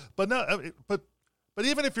 But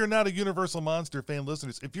even if you're not a Universal Monster fan,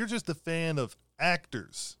 listeners, if you're just a fan of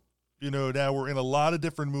actors, now we're in a lot of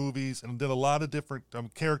different movies and did a lot of different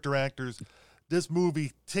character actors. This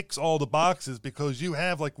movie ticks all the boxes, because you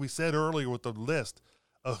have, like we said earlier with the list,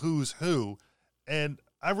 a who's who. And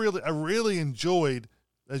I really enjoyed,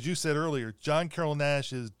 as you said earlier, John Carroll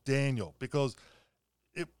Nash's Daniel, because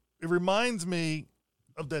it reminds me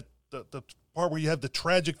of the part where you have the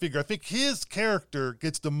tragic figure. I think his character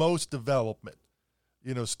gets the most development,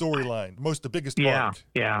 storyline, the biggest arc.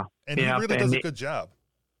 Yeah. And he really does a good job.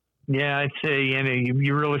 Yeah, I'd say,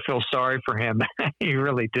 you really feel sorry for him. You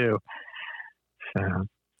really do. So.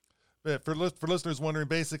 But for listeners wondering,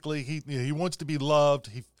 basically, he wants to be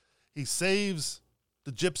loved. He saves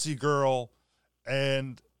the gypsy girl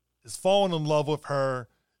and is falling in love with her.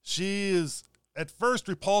 She is at first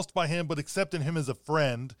repulsed by him, but accepting him as a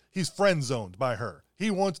friend. He's friend zoned by her. He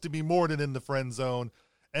wants to be more than in the friend zone.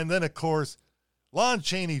 And then, of course, Lon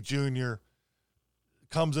Chaney Jr.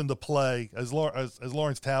 comes into play as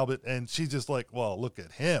Lawrence Talbot, and she's just like, well, look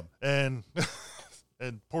at him. And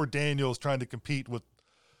and poor Daniel's trying to compete with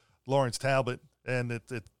Lawrence Talbot, and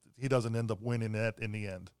he doesn't end up winning that in the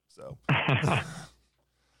end. So,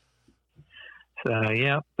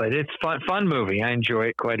 yeah, but it's fun movie. I enjoy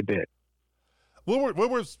it quite a bit. What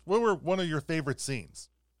were one of your favorite scenes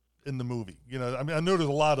in the movie? I know there's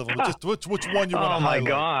a lot of them. Just which one you want to highlight? Oh my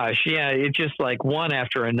gosh, yeah, it's just like one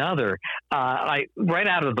after another. Right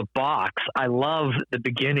out of the box, I love the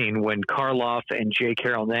beginning when Karloff and J.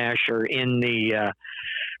 Carroll Nash are in the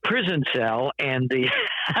prison cell, and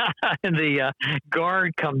the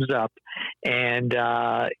guard comes up, and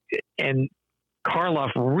Karloff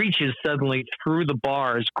reaches suddenly through the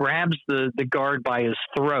bars, grabs the guard by his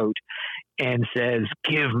throat, and says,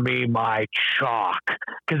 "Give me my chalk,"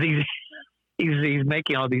 because he's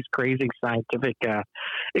making all these crazy scientific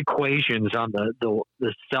equations on the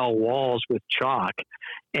cell walls with chalk,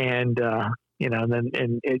 and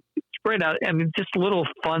it's spread out. I mean, just little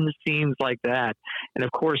fun scenes like that, and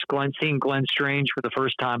of course, seeing Glenn Strange for the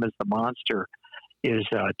first time as the monster is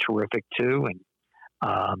terrific too,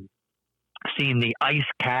 and seeing the ice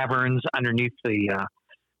caverns underneath the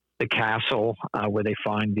castle where they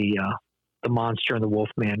find the monster and the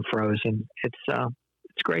Wolfman frozen.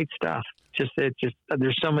 It's great stuff.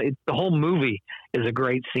 There's so many. The whole movie is a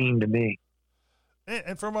great scene to me.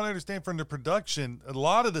 And from what I understand from the production, a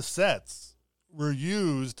lot of the sets were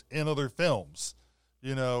used in other films,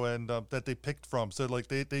 you know, and that they picked from. So, like,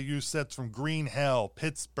 they used sets from Green Hell,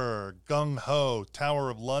 Pittsburgh, Gung Ho, Tower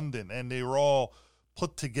of London, and they were all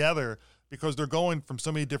put together because they're going from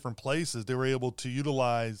so many different places. They were able to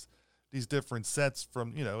utilize these different sets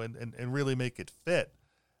from, you know, and really make it fit.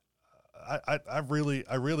 I really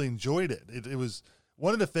enjoyed it. It was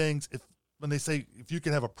one of the things, when they say if you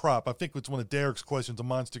can have a prop, I think it's one of Derek's questions on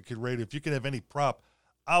Monster Kid Radio. If you can have any prop,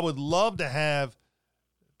 I would love to have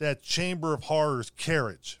that Chamber of Horrors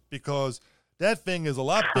carriage, because that thing is a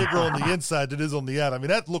lot bigger on the inside than it is on the out. I mean,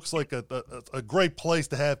 that looks like a great place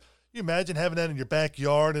to have. You imagine having that in your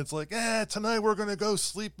backyard, and it's like, tonight we're going to go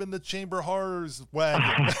sleep in the Chamber of Horrors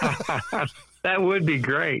wagon. That would be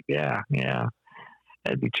great. Yeah.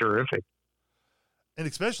 That'd be terrific. And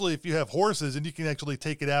especially if you have horses and you can actually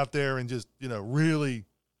take it out there and just, you know, really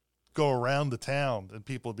go around the town, and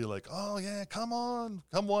people would be like, oh, yeah, come on,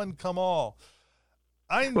 come one, come all.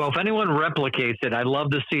 Well, if anyone replicates it, I'd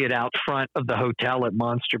love to see it out front of the hotel at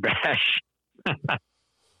Monster Bash.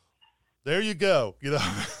 There you go. You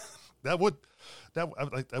know, that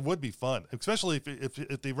would be fun, especially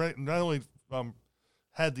if they not only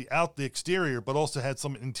had the exterior, but also had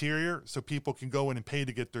some interior, so people can go in and pay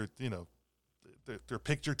to get their, you know, their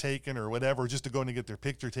picture taken or whatever, just to go in and get their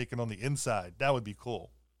picture taken on the inside. That would be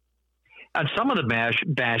cool. On some of the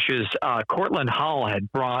bashes, Cortland Hull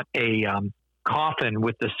had brought a coffin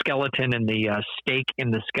with the skeleton and the stake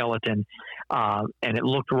in the skeleton, and it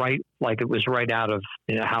looked right like it was right out of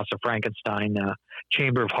House of Frankenstein,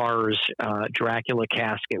 Chamber of Horrors, Dracula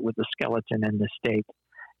casket with the skeleton and the stake,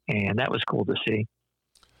 and that was cool to see.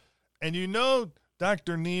 And you know,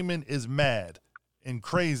 Dr. Neiman is mad and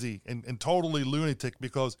crazy and totally lunatic,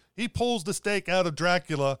 because he pulls the stake out of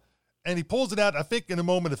Dracula, and he pulls it out, I think, in a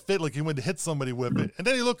moment of fit, like he went to hit somebody with it. And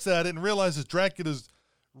then he looks at it and realizes Dracula's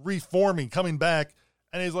reforming, coming back,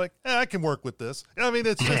 and he's like, I can work with this. I mean,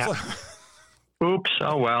 it's just like... Oops.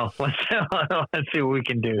 Oh, well, let's see what we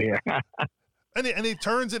can do here. And he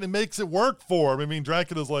turns it and makes it work for him. I mean,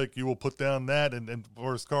 Dracula's like, you will put down that. And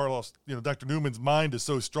Boris Karloff's, you know, Dr. Newman's mind is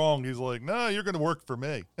so strong. He's like, no, you're going to work for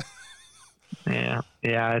me. Yeah.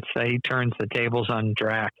 It's he turns the tables on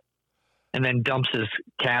Drac and then dumps his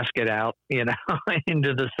casket out, you know,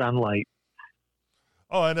 into the sunlight.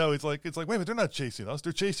 Oh, I know. It's like, wait a minute, they're not chasing us.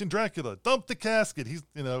 They're chasing Dracula. Dump the casket. He's,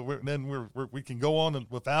 you know, we can go on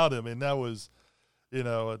without him. And that was, you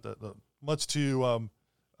know, much to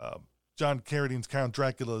John Carradine's Count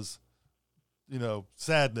Dracula's, you know,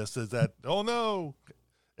 sadness, is that, oh no,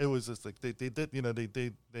 it was just like they did, you know, they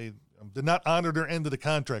did not honor their end of the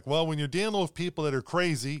contract. Well, when you're dealing with people that are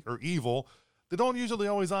crazy or evil, they don't usually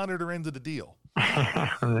always honor their end of the deal.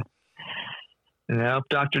 Nope,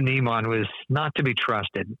 Dr. Neiman was not to be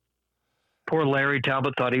trusted. Poor Larry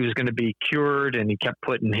Talbot thought he was going to be cured, and he kept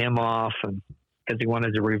putting him off, and because he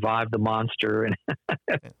wanted to revive the monster. And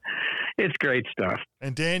it's great stuff.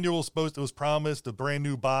 And Daniel was promised a brand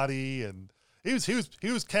new body, and he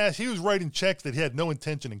was writing checks that he had no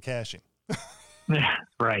intention in cashing.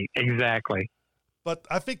 Right, exactly. But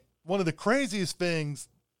I think one of the craziest things,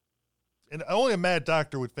 and only a mad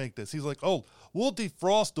doctor would think this, he's like, oh, we'll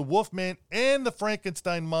defrost the Wolfman and the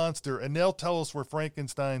Frankenstein monster, and they'll tell us where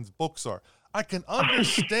Frankenstein's books are. I can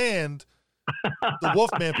understand the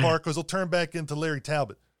Wolfman part, because he'll turn back into Larry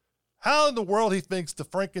Talbot. How in the world he thinks the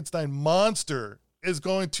Frankenstein monster is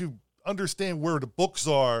going to understand where the books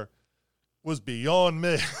are was beyond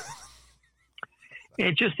me.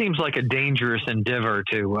 It just seems like a dangerous endeavor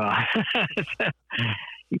to,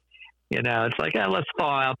 you know, it's like, let's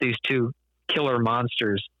thaw out these two killer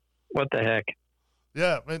monsters. What the heck?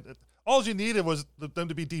 Yeah, and all you needed was them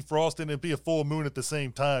to be defrosted and be a full moon at the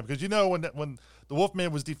same time. Because, you know, when the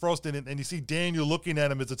Wolfman was defrosted and you see Daniel looking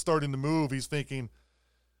at him as it's starting to move, he's thinking,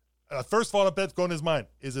 first thought I bet's going in his mind,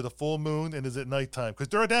 is it a full moon and is it nighttime? Because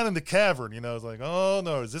they're down in the cavern, you know. It's like, oh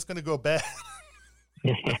no, is this going to go bad?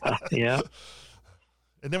 Yeah.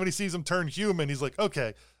 And then when he sees him turn human, he's like,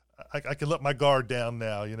 okay, I can let my guard down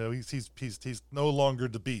now. You know, he's no longer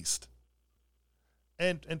the beast.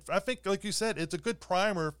 And I think, like you said, it's a good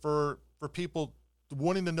primer for people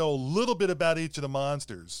wanting to know a little bit about each of the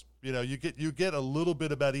monsters. You know, you get a little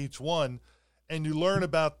bit about each one, and you learn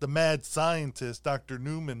about the mad scientist, Dr.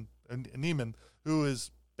 Neiman, who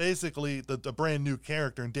is basically the brand new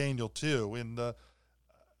character in Daniel 2. And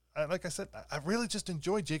like I said, I really just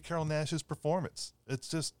enjoyed J. Carrol Nash's performance.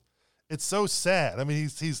 It's so sad. I mean,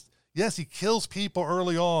 he kills people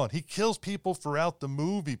early on. He kills people throughout the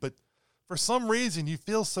movie, but for some reason, you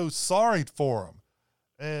feel so sorry for him.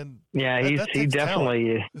 And yeah, that he takes talent.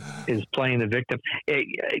 definitely is playing the victim.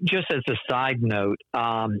 Just as a side note,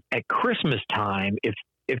 at Christmas time,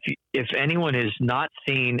 if anyone has not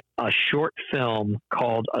seen a short film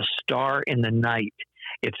called A Star in the Night,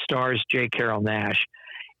 it stars J. Carrol Naish.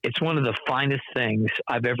 It's one of the finest things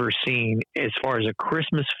I've ever seen as far as a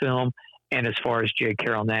Christmas film and as far as J.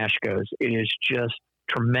 Carrol Naish goes. It is just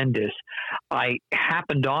tremendous. I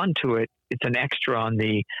happened onto it. It's an extra on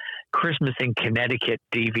the Christmas in Connecticut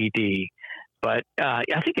DVD. But I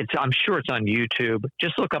think I'm sure it's on YouTube.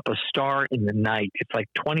 Just look up A Star in the Night. It's like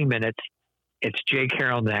 20 minutes. It's J.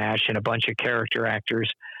 Carrol Naish and a bunch of character actors.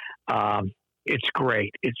 It's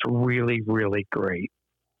great. It's really, really great.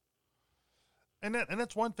 And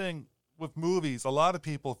that's one thing with movies. A lot of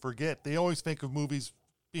people forget. They always think of movies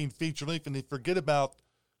being feature length, and they forget about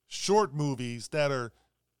short movies that are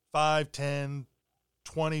 5, 10,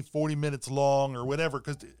 20, 40 minutes long or whatever.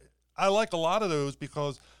 Because I like a lot of those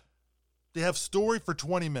because they have story for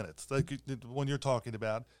 20 minutes, like the one you're talking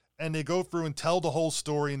about, and they go through and tell the whole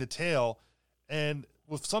story in detail. And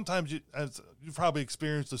with sometimes, as you've probably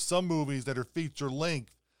experienced with some movies that are feature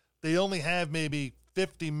length, they only have maybe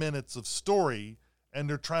 50 minutes of story, and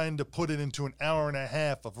they're trying to put it into an hour and a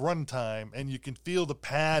half of runtime, and you can feel the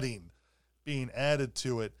padding being added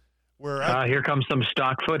to it. Where here comes some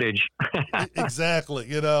stock footage. Exactly,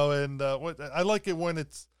 and I like it when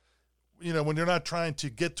it's, when they're not trying to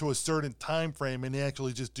get to a certain time frame and they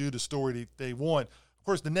actually just do the story they want. Of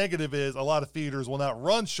course, the negative is a lot of theaters will not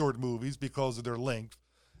run short movies because of their length,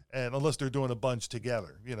 and unless they're doing a bunch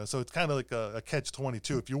together, so it's kind of like a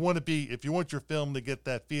catch-22. If you want your film to get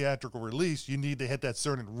that theatrical release, you need to hit that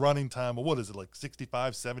certain running time of, what is it, like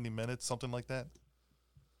 65, 70 minutes, something like that?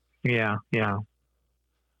 Yeah.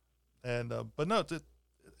 And but no,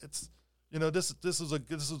 it's this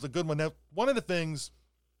is a good one. Now, one of the things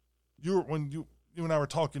you and I were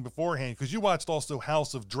talking beforehand, because you watched also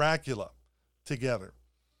House of Dracula together,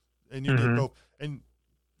 and you did both, and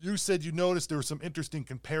you said you noticed there were some interesting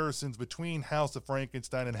comparisons between House of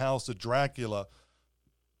Frankenstein and House of Dracula.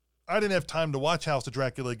 I didn't have time to watch House of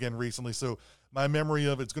Dracula again recently, so my memory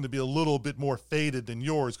of it's going to be a little bit more faded than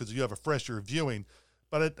yours because you have a fresher viewing.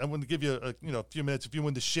 But I want to give you a few minutes if you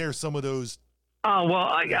wanted to share some of those.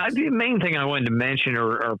 Well, the main thing I wanted to mention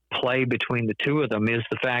or play between the two of them is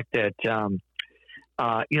the fact that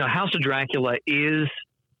House of Dracula is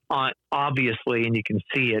obviously, and you can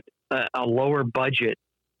see it, a lower budget.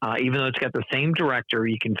 Even though it's got the same director,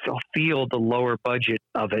 you can feel the lower budget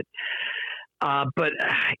of it. But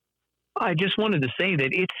I just wanted to say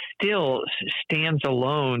that it still stands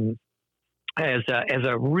alone as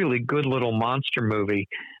a really good little monster movie.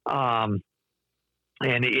 And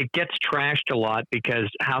it gets trashed a lot because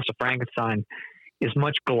House of Frankenstein is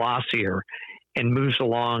much glossier and moves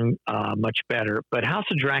along much better. But House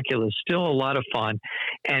of Dracula is still a lot of fun.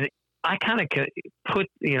 And I kind of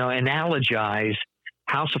analogize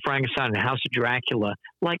House of Frankenstein and House of Dracula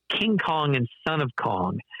like King Kong and Son of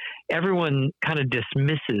Kong. Everyone kind of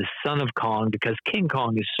dismisses Son of Kong because King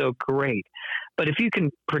Kong is so great. But if you can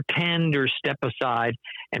pretend or step aside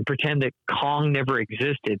and pretend that Kong never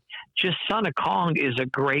existed, just Son of Kong is a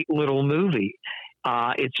great little movie.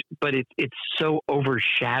 It's so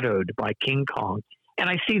overshadowed by King Kong. And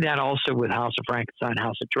I see that also with House of Frankenstein,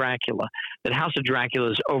 House of Dracula, that House of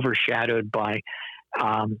Dracula is overshadowed by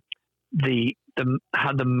the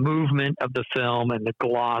movement of the film and the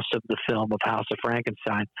gloss of the film of House of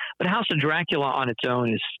Frankenstein. But House of Dracula on its own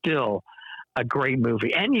is still a great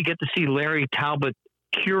movie. And you get to see Larry Talbot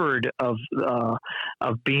cured of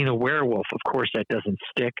being a werewolf. Of course, that doesn't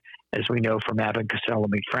stick, as we know from Abbott and Costello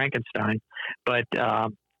Meet Frankenstein. But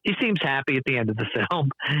he seems happy at the end of the film.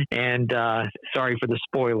 And sorry for the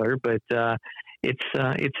spoiler, but it's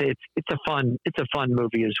a fun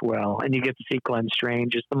movie as well. And you get to see Glenn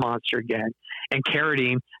Strange as the monster again, and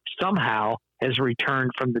Carradine somehow has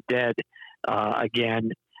returned from the dead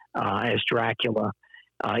again as Dracula.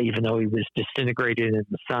 Even though he was disintegrated in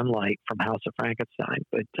the sunlight from House of Frankenstein.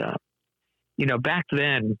 But, back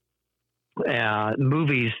then,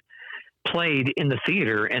 movies played in the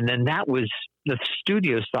theater, and then the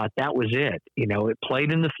studios thought that was it. It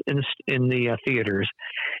played in the theaters.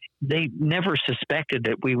 They never suspected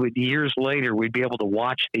that years later, we'd be able to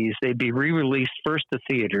watch these. They'd be re-released first to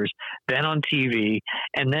theaters, then on TV,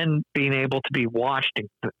 and then being able to be watched and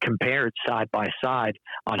compared side by side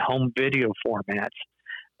on home video formats.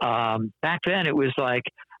 Back then it was like,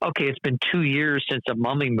 okay, it's been 2 years since a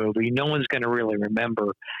Mummy movie. No one's going to really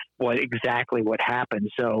remember what happened.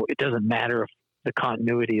 So it doesn't matter if the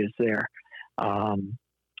continuity is there.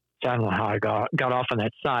 So I don't know how I got off on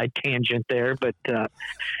that side tangent there, but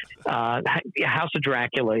House of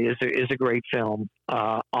Dracula is a great film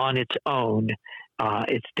on its own.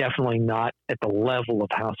 It's definitely not at the level of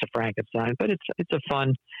House of Frankenstein, but it's a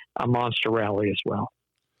fun monster rally as well.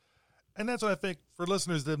 And that's what I think for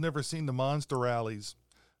listeners that have never seen the monster rallies,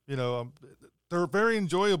 they're very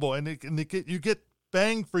enjoyable, and you get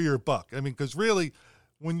bang for your buck. I mean, because really,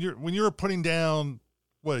 when you're putting down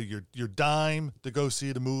your dime to go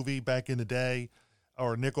see the movie back in the day,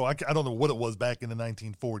 or nickel, I don't know what it was back in the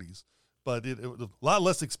 1940s, but it was a lot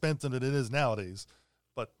less expensive than it is nowadays.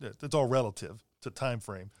 But it's all relative to time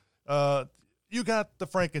frame. You got the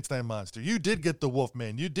Frankenstein monster. You did get the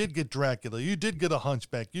Wolfman. You did get Dracula. You did get a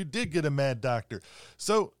Hunchback. You did get a Mad Doctor.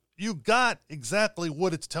 So you got exactly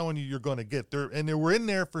what it's telling you you're going to get there, and they were in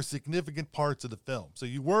there for significant parts of the film. So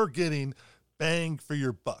you were getting bang for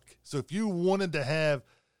your buck. So if you wanted to have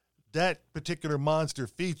that particular monster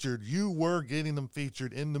featured, you were getting them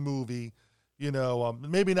featured in the movie.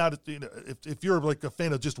 Maybe not, if you're like a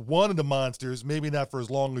fan of just one of the monsters, maybe not for as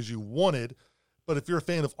long as you wanted, but if you're a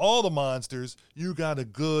fan of all the monsters, you got a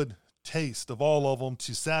good taste of all of them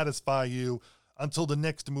to satisfy you until the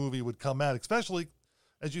next movie would come out. Especially,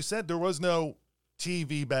 as you said, there was no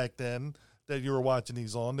TV back then that you were watching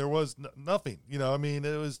these on. There was nothing, it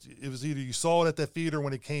was either you saw it at the theater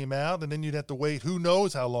when it came out, and then you'd have to wait who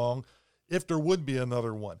knows how long if there would be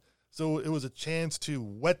another one. So it was a chance to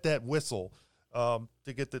wet that whistle to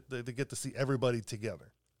get to see everybody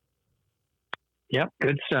together. Yep,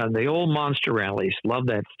 good stuff. The old monster rallies, love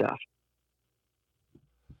that stuff.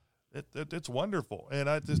 It's wonderful, and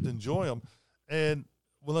I just enjoy them. And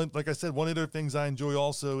well, like I said, one of the things I enjoy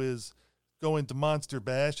also is going to Monster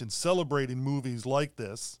Bash and celebrating movies like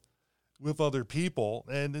this with other people,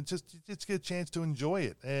 and it's just get a chance to enjoy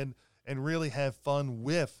it and really have fun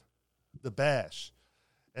with the bash.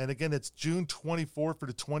 And again, it's June 24th to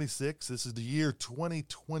the 26th. This is the year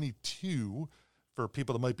 2022 for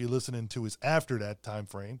people that might be listening to us after that time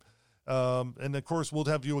frame. And of course, we'll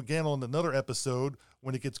have you again on another episode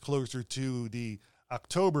when it gets closer to the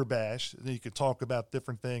October bash. And you can talk about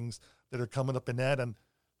different things that are coming up in that. And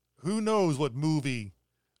who knows what movie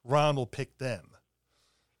Ron will pick then.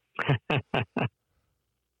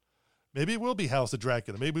 Maybe it will be House of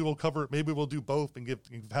Dracula. Maybe we'll do both and give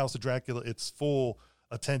House of Dracula its full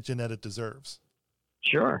attention that it deserves.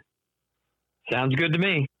 Sure. Sounds good to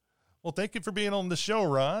me. Well, thank you for being on the show,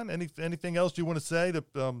 Ron. Anything else you want to say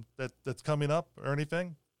that's coming up or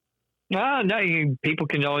anything? No, people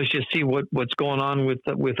can always just see what's going on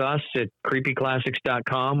with us at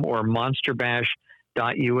creepyclassics.com or monsterbash.us.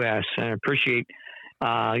 And I appreciate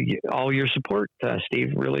all your support,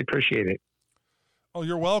 Steve. Really appreciate it. Oh,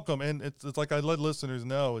 you're welcome. And it's like I let listeners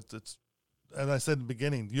know, it's as I said in the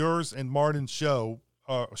beginning, yours and Martin's shows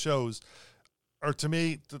are, to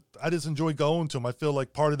me, I just enjoy going to them. I feel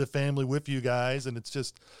like part of the family with you guys, and it's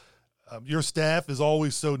just your staff is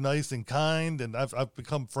always so nice and kind, and I've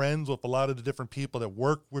become friends with a lot of the different people that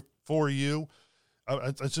work for you. I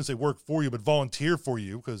shouldn't say work for you, but volunteer for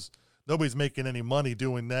you, because nobody's making any money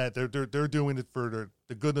doing that. They're doing it for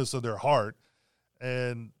the goodness of their heart,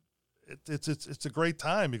 and it's a great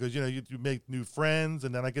time because you make new friends,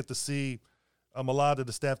 and then I get to see a lot of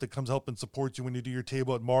the staff that comes help and support you when you do your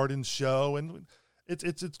table at Martin's show, and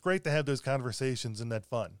it's great to have those conversations and that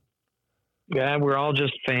fun. Yeah, we're all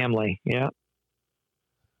just family. Yeah.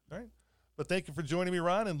 All right, but thank you for joining me,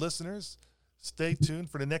 Ron, and listeners, stay tuned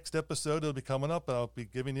for the next episode. It'll be coming up. I'll be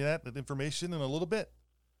giving you that information in a little bit.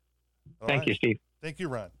 Thank you, Steve. Thank you,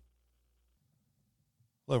 Ron.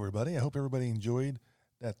 Hello, everybody. I hope everybody enjoyed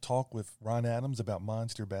that talk with Ron Adams about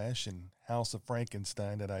Monster Bash and House of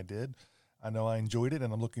Frankenstein that I did. I know I enjoyed it,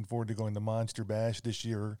 and I'm looking forward to going to Monster Bash this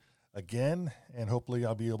year again, and hopefully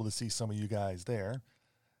I'll be able to see some of you guys there.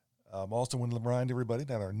 Also want to remind everybody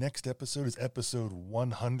that our next episode is episode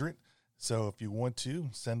 100. So if you want to,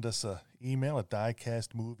 send us an email at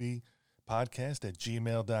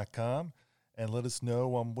diecastmoviepodcast@gmail.com and let us know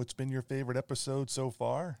what's been your favorite episode so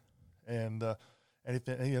far, and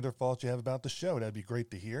any other thoughts you have about the show. That'd be great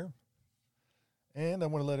to hear. And I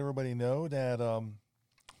want to let everybody know that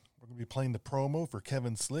we're going to be playing the promo for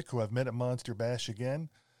Kevin Slick, who I've met at Monster Bash again.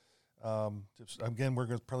 Again, we're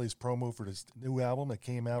going to play his promo for this new album that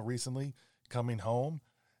came out recently, Coming Home,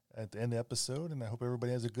 at the end of the episode. And I hope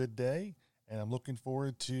everybody has a good day. And I'm looking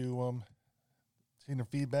forward to seeing their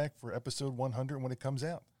feedback for episode 100 when it comes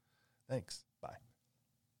out. Thanks. Bye.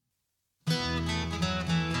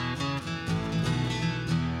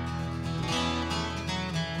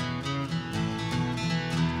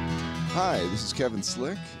 Hi, this is Kevin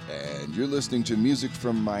Slick, and you're listening to music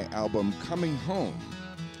from my album Coming Home.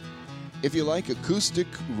 If you like acoustic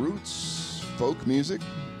roots folk music,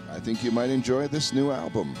 I think you might enjoy this new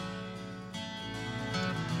album.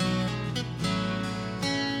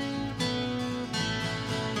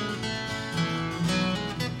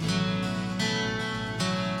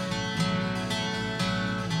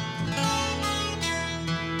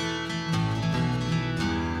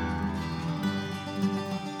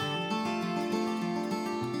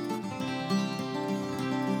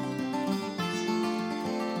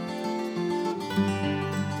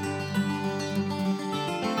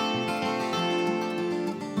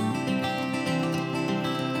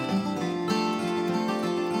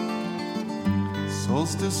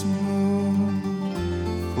 Solstice moon,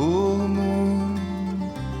 full moon,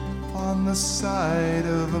 on the side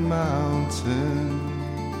of a mountain,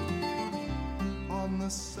 on the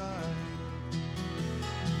side.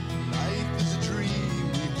 Life is a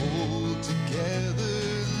dream we hold together.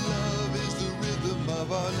 Love is the rhythm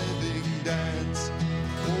of our living dance.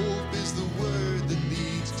 Hope is the word that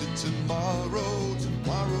leads to tomorrow.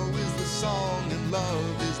 Tomorrow is the song and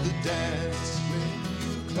love is the dance. When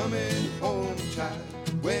you coming home, child?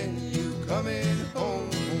 When you coming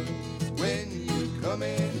home? When you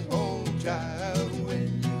coming home, child?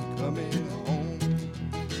 When you coming home?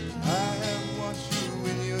 I have watched you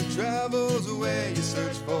in your travels where you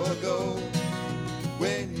search for gold.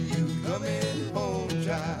 When you coming home,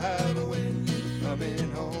 child? When you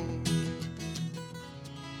coming home?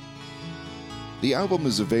 The album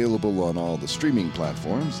is available on all the streaming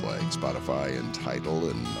platforms like Spotify and Tidal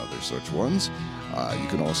and other such ones. You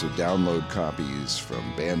can also download copies from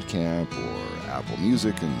Bandcamp or Apple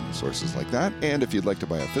Music and sources like that. And if you'd like to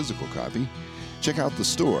buy a physical copy, check out the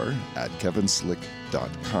store at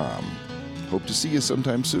kevinslick.com. Hope to see you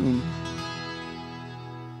sometime soon.